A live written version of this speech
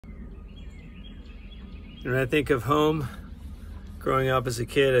When I think of home, growing up as a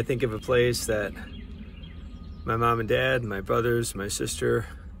kid, I think of a place that my mom and dad, my brothers, my sister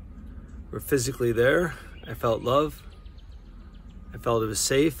were physically there. I felt love. I felt it was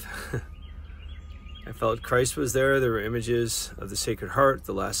safe. I felt Christ was there. There were images of the Sacred Heart,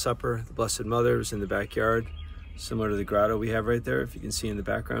 the Last Supper, the Blessed Mother was in the backyard, similar to the grotto we have right there, if you can see in the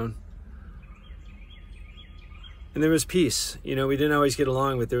background. And there was peace. You know, we didn't always get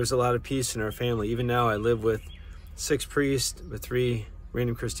along, but there was a lot of peace in our family. Even now, I live with 6 priests, with 3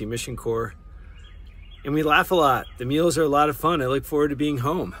 Random Christi Mission Corps, and we laugh a lot. The meals are a lot of fun. I look forward to being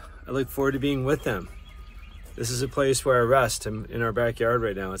home. I look forward to being with them. This is a place where I rest. I'm in our backyard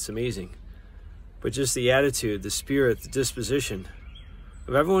right now. It's amazing. But just the attitude, the spirit, the disposition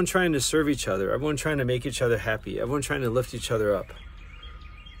of everyone trying to serve each other, everyone trying to make each other happy, everyone trying to lift each other up.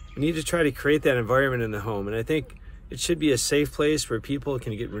 We need to try to create that environment in the home. And I think it should be a safe place where people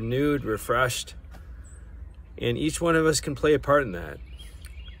can get renewed, refreshed, and each one of us can play a part in that.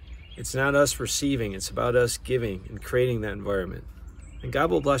 It's not us receiving, it's about us giving and creating that environment. And God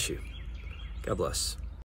will bless you. God bless.